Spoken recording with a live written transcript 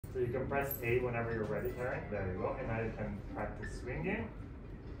you can press A whenever you're ready, Karen. There you go. And now you can practice swinging,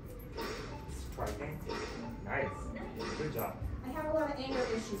 striking. Nice. Good job. I have a lot of anger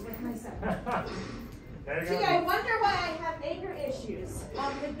issues. What can I say? There you Gee, go. I wonder why I have anger issues.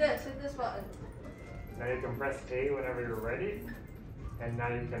 Hit this button. Now you can press A whenever you're ready. And now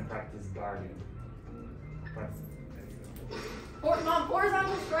you can practice guarding. Press. Mom,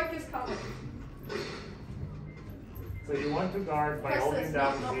 horizontal strike is coming. So you want to guard by Press holding this.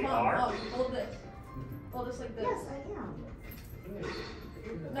 down No, the Mom, R. Mom, hold this. Hold this like this. Yes, I am.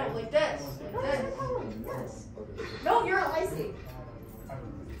 No, like this. No, Like that's this. my problem. Yes. No, you're. I see.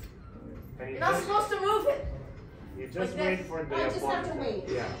 And You're not supposed to move it. You just like wait this. for the I just have to opponent.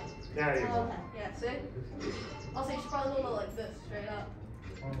 wait. Yeah. There you go. Okay. Yeah, see? Also, you should probably hold it like this, straight up.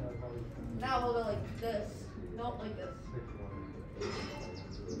 Now hold it like this. Nope, like this.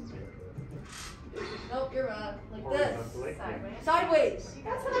 Nope, you're bad. Like this. Horizontally, yeah. Sideways.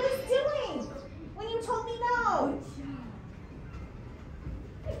 That's what I was doing when you told me no.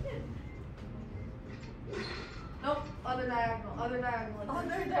 Nope, other diagonal, other diagonal. Like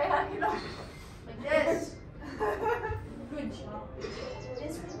this. Other diagonal. Like this. Good job.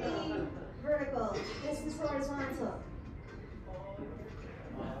 This would be vertical. This is horizontal.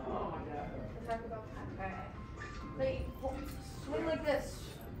 Wait, swing like this.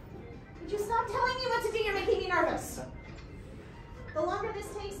 Would you stop telling me what to do? You're making me nervous. The longer this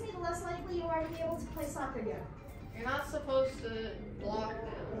takes me, the less likely you are to be able to play soccer again. You're not supposed to block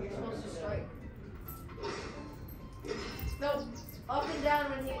them. You're supposed to strike. No, up and down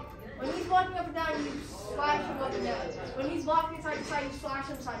when he's blocking up and down, you slash him up and down. When he's blocking side to side, you slash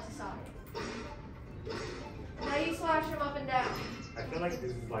him side to side. Now you slash him up and down. I feel like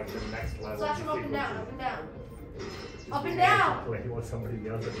this is like the next level. Slash him up and down, up and down. Up and Just down. play with somebody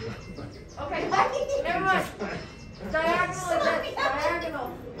else. Okay, never mind. Diagonal like this.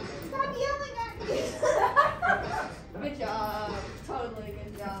 Diagonal. Stop yelling at me. Good job. Totally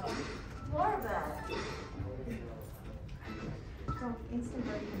good job. More of that. Oh, instant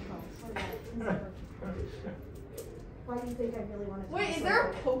bird control. What about it? Instant bird control. Why do you think I really want to do Wait, this? is there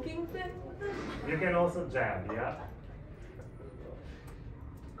a poking thing with this? You can also jab, yeah?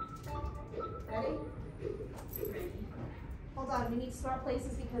 Ready? Hold on, we need to swap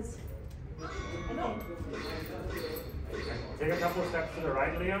places because I think. Take a couple steps to the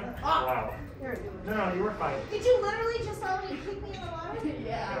right, Leon. Ah. Wow. Here we go. No, you were fine. Did you literally just already kick me in the water?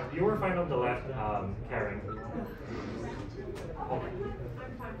 Yeah. You were fine on the left, Karen.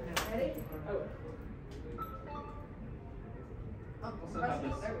 Ready? Oh, Also have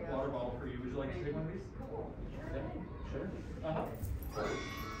this there we go. water bottle for you. Would you like to take one of these? Yeah, sure.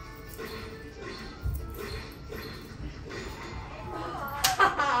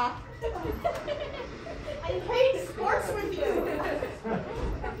 I hate sports with you.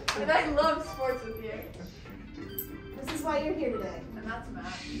 And I love sports with you. This is why you're here today. And that's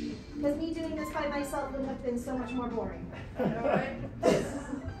mad. Because me doing this by myself would have been so much more boring. Alright?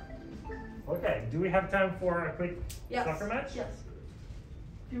 Okay, do we have time for a quick Yes. soccer match? Yes.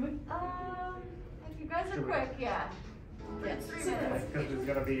 Do we? If you guys are Should we? quick, yeah. Yes. 3 minutes. Because it's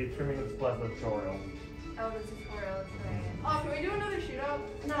gonna be 3 minutes plus the tutorial. Oh, the tutorial is great. Oh, can we do another shootout?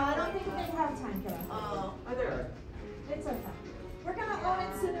 No, I don't think they have time, kiddo. Oh. Are there? It's okay. We're gonna own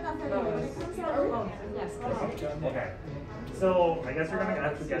it soon enough anyway. When it comes out, we'll own it. Yes, we'll own it. Okay. So I guess you're gonna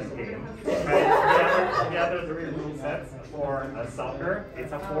have to guess the game. The other 3 rule sets for soccer.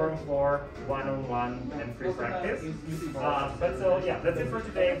 It's a 4-on-4, 1-on-1, and free practice. But so yeah, that's it for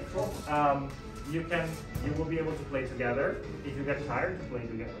today. You will be able to play together. If you get tired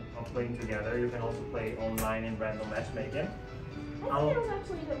of playing together, you can also play online in random matchmaking. I think it was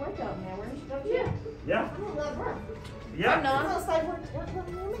actually a good workout in there, weren't you? Don't you? Yeah. I'm a lot of work. Yeah. I'm not. Unless I worked at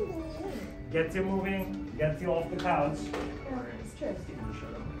the moment. Get you moving, get you off the couch. Yeah, it's true.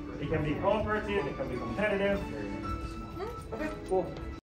 It can be cooperative, it can be competitive. Okay, cool.